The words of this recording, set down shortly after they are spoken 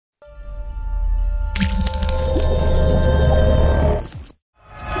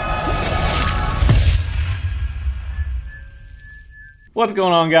What's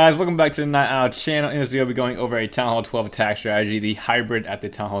going on, guys? Welcome back to the Th12 channel. In this video, we'll be going over a Town Hall 12 attack strategy, the hybrid at the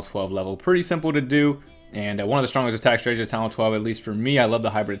Town Hall 12 level. Pretty simple to do, and one of the strongest attack strategies at Town Hall 12, at least for me. I love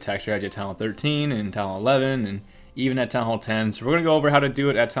the hybrid attack strategy at Town Hall 13 and Town Hall 11 and even at Town Hall 10. So we're going to go over how to do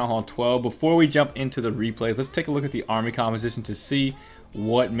it at Town Hall 12. Before we jump into the replays, let's take a look at the army composition to see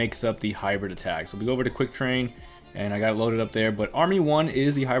what makes up the hybrid attack. So we go over to Quick Train, and I got it loaded up there. But Army 1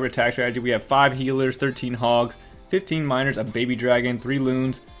 is the hybrid attack strategy. We have 5 healers, 13 hogs, 15 miners, a baby dragon, 3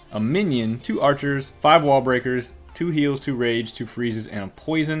 loons, a minion, 2 archers, 5 wall breakers, 2 heals, 2 rage, 2 freezes, and a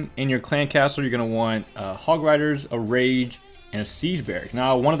poison. In your clan castle, you're going to want hog riders, a rage, and a siege barracks.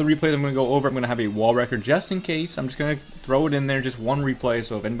 Now, one of the replays I'm going to go over, I'm going to have a wall wrecker just in case. I'm just going to throw it in there, just one replay,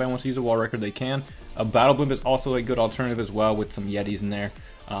 so if anybody wants to use a wall wrecker, they can. A battle blimp is also a good alternative as well with some yetis in there.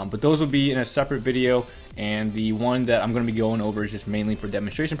 But those will be in a separate video, and the one that I'm going to be going over is just mainly for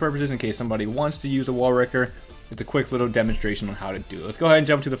demonstration purposes in case somebody wants to use a wall wrecker. It's a quick little demonstration on how to do it. Let's go ahead and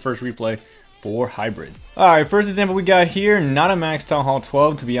jump to the first replay for hybrid. Alright, first example we got here, not a max Town Hall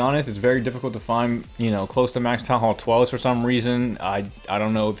 12. To be honest, it's very difficult to find, close to max Town Hall 12s for some reason. I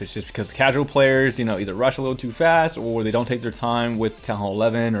don't know if it's just because casual players, either rush a little too fast or they don't take their time with Town Hall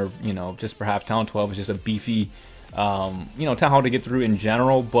 11, or, just perhaps Town Hall 12 is just a beefy, Town Hall to get through in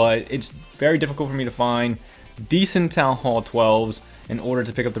general. But it's very difficult for me to find decent Town Hall 12s in order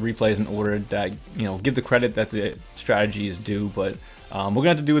to pick up the replays, in order that, give the credit that the strategy is due. But we're going to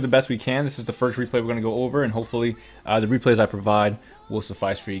have to do it the best we can. This is the first replay we're going to go over, and hopefully the replays I provide will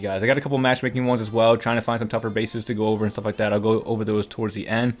suffice for you guys. I got a couple matchmaking ones as well, trying to find some tougher bases to go over and stuff like that. I'll go over those towards the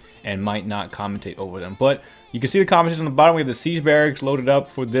end and might not commentate over them. But you can see the composition on the bottom. We have the siege barracks loaded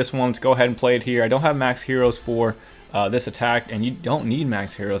up for this one. Let's go ahead and play it here. I don't have max heroes for this attack, and you don't need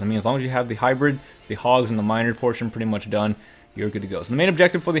max heroes. I mean, as long as you have the hybrid, the hogs, and the miner portion pretty much done, you're good to go. So the main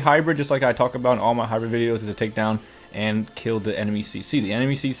objective for the hybrid, just like I talk about in all my hybrid videos, is to take down and kill the enemy CC. The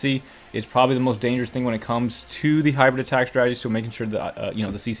enemy CC is probably the most dangerous thing when it comes to the hybrid attack strategy, so making sure that the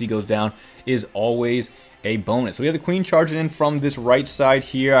CC goes down is always a bonus. So we have the queen charging in from this right side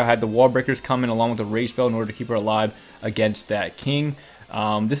here. I had the wall breakers come in along with the rage spell in order to keep her alive against that king.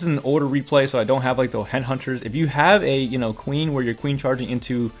 This is an order replay, so I don't have like the headhunters. If you have a queen where you're queen charging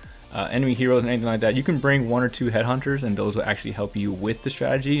into enemy heroes and anything like that, you can bring 1 or 2 headhunters, and those will actually help you with the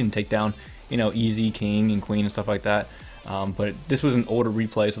strategy and take down easy king and queen and stuff like that. But this was an order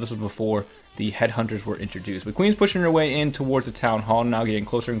replay, so this was before the headhunters were introduced. But queen's pushing her way in towards the town hall now, getting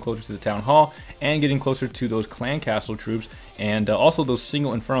closer and closer to the town hall and getting closer to those clan castle troops, and also those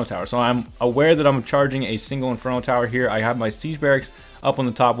single inferno towers. So I'm aware that I'm charging a single inferno tower here. I have my siege barracks up on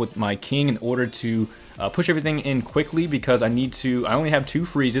the top with my king in order to push everything in quickly, because I only have 2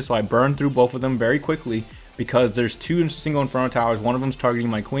 freezes, so I burn through both of them very quickly because there's 2 single inferno towers. One of them's targeting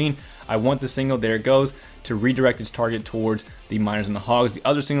my queen. I want the single, there it goes, to redirect its target towards the miners and the hogs. The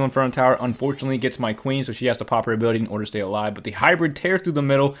other single inferno tower unfortunately gets my queen, so she has to pop her ability in order to stay alive. But the hybrid tears through the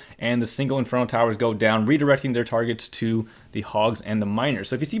middle, and the single inferno towers go down, redirecting their targets to the hogs and the miners.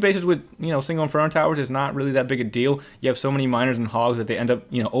 So if you see bases with single inferno towers, it's not really that big a deal. You have so many miners and hogs that they end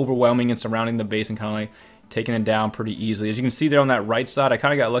up overwhelming and surrounding the base and kind of like taking it down pretty easily. As you can see there on that right side, I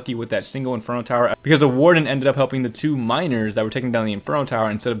kind of got lucky with that single inferno tower because the warden ended up helping the 2 miners that were taking down the inferno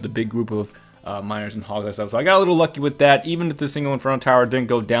tower instead of the big group of miners and hogs and stuff. So I got a little lucky with that. Even if the single inferno tower didn't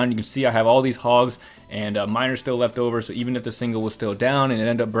go down, you can see I have all these hogs and miners still left over. So even if the single was still down and it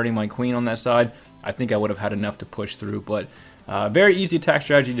ended up burning my queen on that side, I think I would have had enough to push through. But very easy attack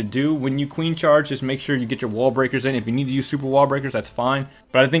strategy to do. When you queen charge, just make sure you get your wall breakers in. If you need to use super wall breakers, that's fine.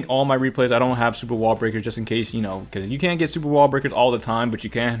 But I think all my replays, I don't have super wall breakers just in case, because you can't get super wall breakers all the time, but you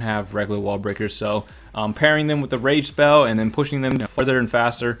can have regular wall breakers. So pairing them with the rage spell and then pushing them further and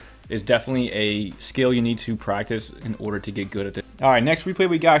faster is definitely a skill you need to practice in order to get good at it. Alright, next replay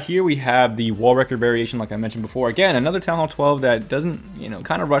we got here, we have the wall wrecker variation like I mentioned before. Again, another Town Hall 12 that doesn't,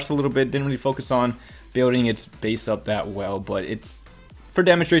 kind of rushed a little bit, didn't really focus on building its base up that well, but it's for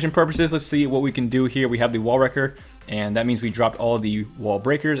demonstration purposes. Let's see what we can do here. We have the wall wrecker, and that means we dropped all the wall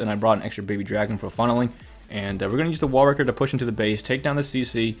breakers, and I brought an extra baby dragon for funneling, and we're going to use the wall wrecker to push into the base, take down the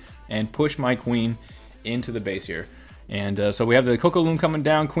CC, and push my queen into the base here. And so we have the Coco Loon coming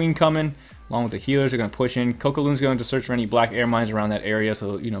down, queen coming, along with the healers are going to push in. Coco Loon's going to search for any black air mines around that area,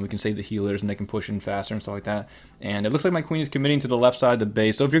 so we can save the healers and they can push in faster and stuff like that. And it looks like my queen is committing to the left side of the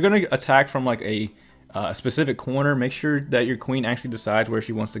base. So if you're going to attack from like a specific corner, make sure that your queen actually decides where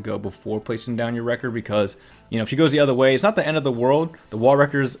she wants to go before placing down your wrecker, because if she goes the other way, it's not the end of the world. The wall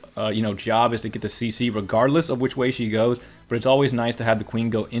wrecker's job is to get the CC regardless of which way she goes, but it's always nice to have the queen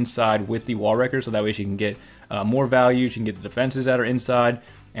go inside with the wall wrecker, so that way she can get more value, she can get the defenses that are inside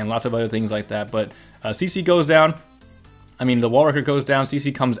and lots of other things like that. But CC goes down. I mean, the wall record goes down,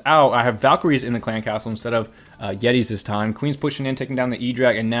 CC comes out. I have Valkyries in the clan castle instead of Yetis this time. Queen's pushing in, taking down the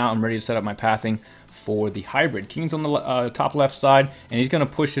E-Drag, and now I'm ready to set up my pathing for the hybrid. King's on the top left side, and he's going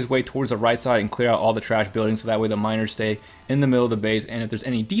to push his way towards the right side and clear out all the trash buildings, so that way the miners stay in the middle of the base, and if there's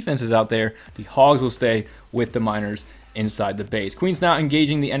any defenses out there, the hogs will stay with the miners inside the base. Queen's now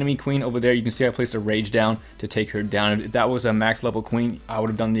engaging the enemy queen over there. You can see I placed a rage down to take her down. If that was a max level queen, I would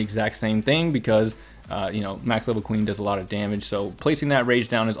have done the exact same thing because you know, max level queen does a lot of damage, so placing that rage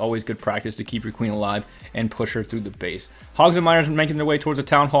down is always good practice to keep your queen alive and push her through the base. Hogs and miners are making their way towards the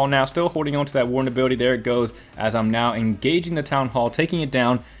town hall now, still holding on to that warden ability. There it goes, as I'm now engaging the town hall, taking it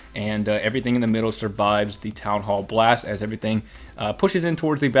down, and everything in the middle survives the town hall blast as everything pushes in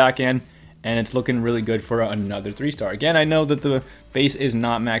towards the back end, and it's looking really good for another 3-star. Again, I know that the base is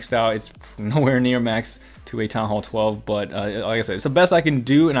not maxed out. It's nowhere near max to a Town Hall 12, but like I said, it's the best I can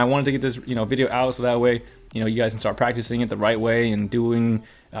do, and I wanted to get this video out so that way you guys can start practicing it the right way and doing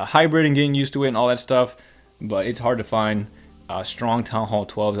hybrid and getting used to it and all that stuff. But it's hard to find strong Town Hall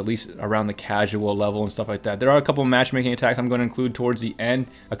 12s, at least around the casual level and stuff like that. There are a couple of matchmaking attacks I'm going to include towards the end.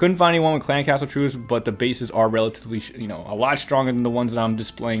 I couldn't find anyone with clan castle troops, but the bases are relatively a lot stronger than the ones that I'm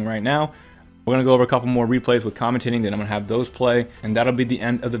displaying right now. We're going to go over a couple more replays with commentating, then I'm going to have those play, and that'll be the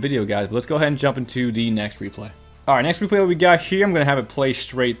end of the video, guys. But let's go ahead and jump into the next replay. Alright, next replay we got here, I'm going to have it play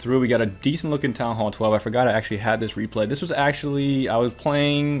straight through. We got a decent looking Town Hall 12. I forgot I actually had this replay. This was actually, I was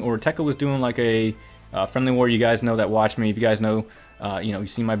playing, or Tekka was doing like a friendly war. You guys know that watch me. If you guys know,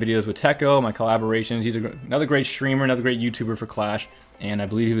 you've seen my videos with Tekka, my collaborations. He's another great streamer, another great YouTuber for Clash, and I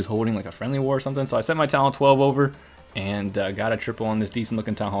believe he was holding like a friendly war or something. So I sent my Town Hall 12 over, and got a triple on this decent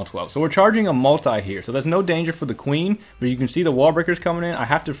looking Town Hall 12. So we're charging a multi here, so there's no danger for the queen, but you can see the wall breakers coming in. I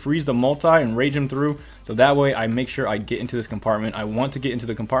have to freeze the multi and rage him through, so that way I make sure I get into this compartment. I want to get into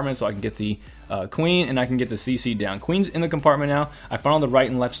the compartment so I can get the queen and I can get the CC down. Queen's in the compartment now. I found on the right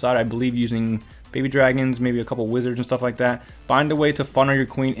and left side, I believe, using baby dragons, maybe a couple wizards and stuff like that. Find a way to funnel your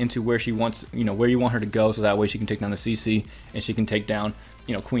queen into where she wants, where you want her to go, so that way she can take down the CC and she can take down,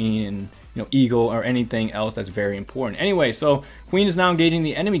 queen and eagle or anything else that's very important. Anyway, so queen is now engaging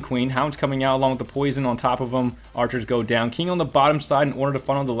the enemy queen. Hound's coming out along with the poison on top of them. Archers go down. King on the bottom side in order to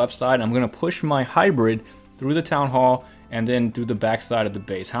funnel the left side. I'm going to push my hybrid through the town hall and then through the back side of the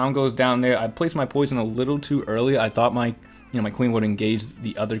base. Hound goes down there. I placed my poison a little too early. I thought my my queen would engage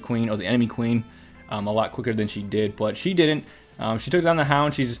the other queen or the enemy queen a lot quicker than she did, but she didn't. She took down the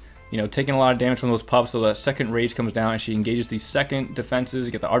hound. She's taking a lot of damage from those pups, so the second rage comes down and she engages the second defenses.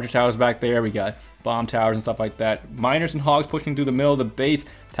 You get the archer towers back there. We got bomb towers and stuff like that. Miners and hogs pushing through the middle of the base.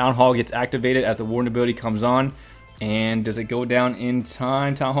 Town hall gets activated as the warden ability comes on. And does it go down in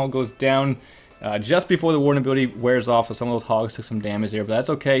time? Town hall goes down just before the warden ability wears off, so some of those hogs took some damage there, but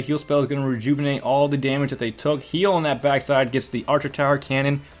that's okay. Heal spell is going to rejuvenate all the damage that they took. Heal on that backside gets the archer tower,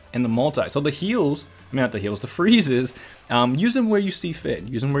 cannon, and the multi. So the heals, not the heals, the freezes, use them where you see fit.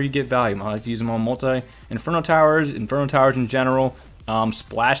 Use them where you get value. I like to use them on multi. Inferno towers in general.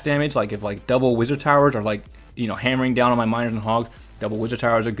 Splash damage, like if double wizard towers are hammering down on my miners and hogs, double wizard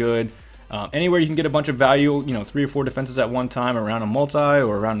towers are good. Anywhere you can get a bunch of value, 3 or 4 defenses at one time around a multi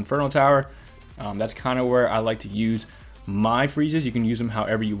or around Inferno tower. That's kind of where I like to use my freezes. You can use them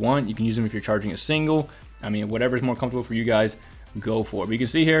however you want. You can use them if you're charging a single. I mean, whatever's more comfortable for you guys, go for it. But you can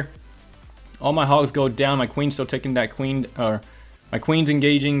see here, all my hogs go down. My queen's still taking that queen, or my queen's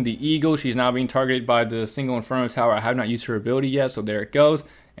engaging the eagle. She's now being targeted by the single Inferno tower. I have not used her ability yet, so there it goes.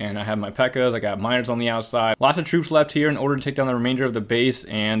 And I have my P.E.K.K.A.s. I got miners on the outside. Lots of troops left here in order to take down the remainder of the base.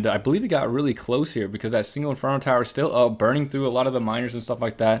 And I believe it got really close here because that single Inferno tower is still up, burning through a lot of the miners and stuff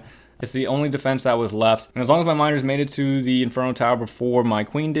like that. It's the only defense that was left. And as long as my miners made it to the Inferno tower before my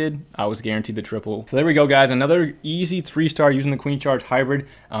queen did, I was guaranteed the triple. So there we go, guys. Another easy 3-star using the queen charge hybrid.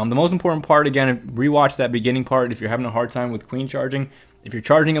 The most important part, again, rewatch that beginning part if you're having a hard time with queen charging. If you're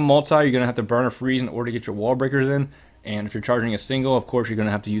charging a multi, you're going to have to burn a freeze in order to get your wall breakers in. And if you're charging a single, of course, you're going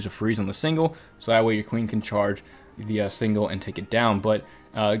to have to use a freeze on the single. So that way your queen can charge the single and take it down. But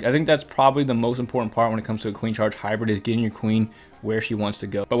I think that's probably the most important part when it comes to a queen charge hybrid, is getting your queen where she wants to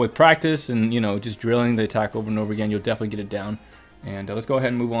go. But with practice and just drilling the attack over and over again, you'll definitely get it down. And let's go ahead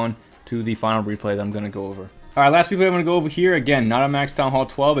and move on to the final replay that I'm going to go over. All right, last replay I'm going to go over here. Again, not a max Town Hall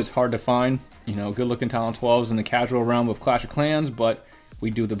 12. It's hard to find good looking Town Hall 12s in the casual realm of Clash of Clans, but we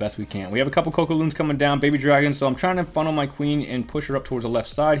do the best we can. We have a couple Coco Loons coming down, baby dragons, so I'm trying to funnel my queen and push her up towards the left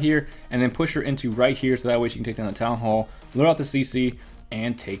side here, and then push her into right here, so that way she can take down the Town Hall, lure out the CC,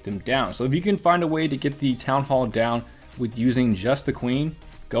 and take them down. So if you can find a way to get the Town Hall down with using just the queen,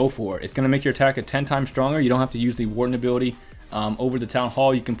 go for it. It's going to make your attack 10 times stronger. You don't have to use the warden ability over the Town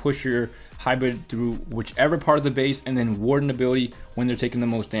Hall. You can push your hybrid through whichever part of the base, and then warden ability when they're taking the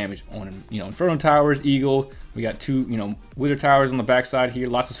most damage on, you know, Inferno Towers, Eagle. We got 2, you know, Wizard Towers on the backside here,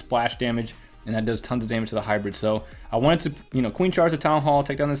 lots of splash damage, and that does tons of damage to the hybrid. So I wanted to, you know, queen charge the Town Hall,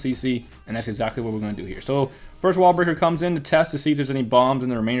 take down the CC, and that's exactly what we're going to do here. So first wall breaker comes in to test to see if there's any bombs,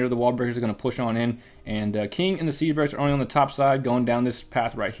 and the remainder of the wall breakers are going to push on in. And King and the siege barracks are only on the top side, going down this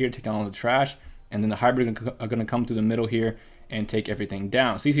path right here to take down all the trash. And then the hybrid are going to come through the middle here and take everything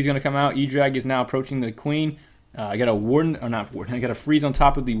down. CC's going to come out. E-Drag is now approaching the queen. I got a warden, or not warden, I got a freeze on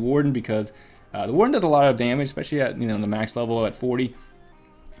top of the warden because the warden does a lot of damage, especially at, you know, the max level at 40.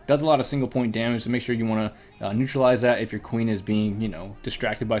 Does a lot of single point damage, so make sure you want to neutralize that if your queen is being, you know,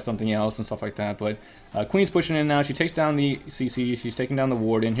 distracted by something else and stuff like that. But queen's pushing in now. She takes down the CC. She's taking down the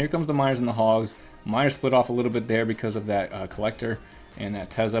warden. Here comes the miners and the hogs. Miners split off a little bit there because of that collector and that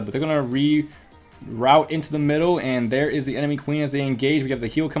Teza, but they're going to route into the middle, and there is the enemy queen as they engage. We have the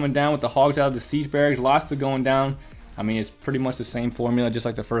heal coming down with the hogs out of the siege barracks. Lots of going down. I mean, it's pretty much the same formula, just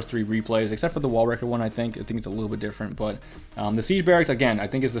like the first 3 replays, except for the wall breaker one. I think it's a little bit different, but the siege barracks, again, I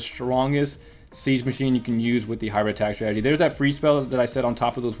think is the strongest siege machine you can use with the hybrid attack strategy. There's that free spell that I said on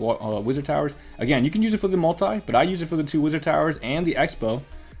top of those wizard towers. Again, you can use it for the multi, but I use it for the 2 wizard towers and the expo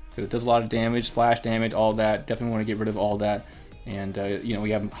because it does a lot of damage, splash damage, all that. Definitely want to get rid of all that. And you know, we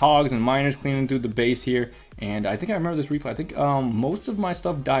have hogs and miners cleaning through the base here, and I think I remember this replay. I think most of my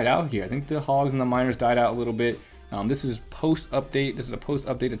stuff died out here. I think the hogs and the miners died out a little bit. This is post-update. This is a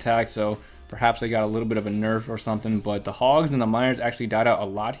post-update attack, so perhaps they got a little bit of a nerf or something. But the hogs and the miners actually died out a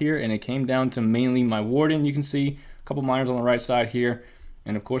lot here, and it came down to mainly my warden. You can see a couple miners on the right side here,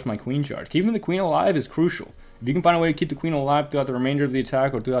 and of course my queen charge. Keeping the queen alive is crucial. If you can find a way to keep the queen alive throughout the remainder of the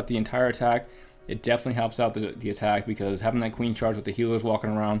attack or throughout the entire attack, it definitely helps out the attack, because having that queen charge with the healers walking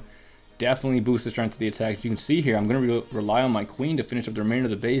around definitely boosts the strength of the attack. As you can see here, I'm going to rely on my queen to finish up the remainder of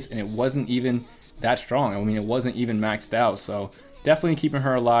the base, and it wasn't even that strong. I mean, it wasn't even maxed out, so definitely keeping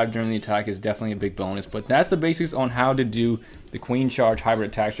her alive during the attack is definitely a big bonus. But that's the basics on how to do the queen charge hybrid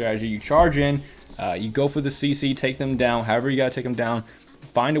attack strategy. You charge in, you go for the CC, take them down, however you got to take them down.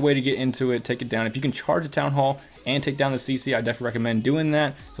 Find a way to get into it, take it down. If you can charge the Town Hall and take down the CC, I definitely recommend doing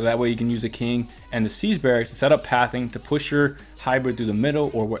that, so that way you can use the King and the siege barracks to set up pathing to push your hybrid through the middle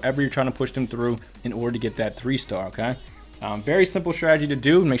or wherever you're trying to push them through in order to get that 3-star, okay? Very simple strategy to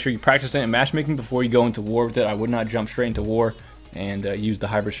do. Make sure you practice it in matchmaking before you go into war with it. I would not jump straight into war and use the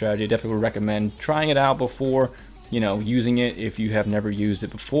hybrid strategy. I definitely would recommend trying it out before, you know, using it if you have never used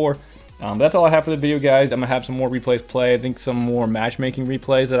it before. That's all I have for the video, guys. I'm gonna have some more replays play. I think some more matchmaking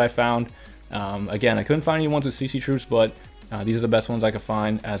replays that I found. Again, I couldn't find any ones with CC troops, but these are the best ones I could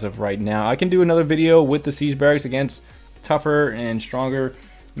find as of right now. I can do another video with the siege barracks against tougher and stronger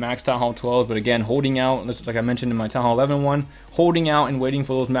max Town Hall 12s, but again, holding out, this is like I mentioned in my Town Hall 11 one, holding out and waiting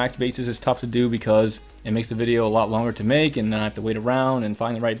for those max bases is tough to do because it makes the video a lot longer to make, and then I have to wait around and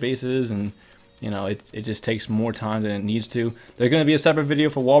find the right bases, and you know, it just takes more time than it needs to. There's going to be a separate video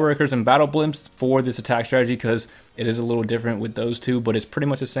for wall breakers and battle blimps for this attack strategy because it is a little different with those two, but it's pretty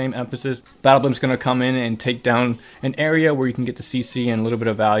much the same emphasis. Battle blimp's going to come in and take down an area where you can get the CC and a little bit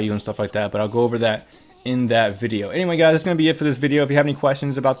of value and stuff like that, but I'll go over that in that video. Anyway, guys, that's going to be it for this video. If you have any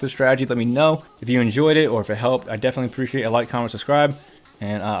questions about this strategy, let me know. If you enjoyed it or if it helped, I definitely appreciate a like, comment, subscribe,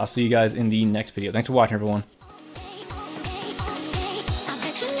 and I'll see you guys in the next video. Thanks for watching, everyone.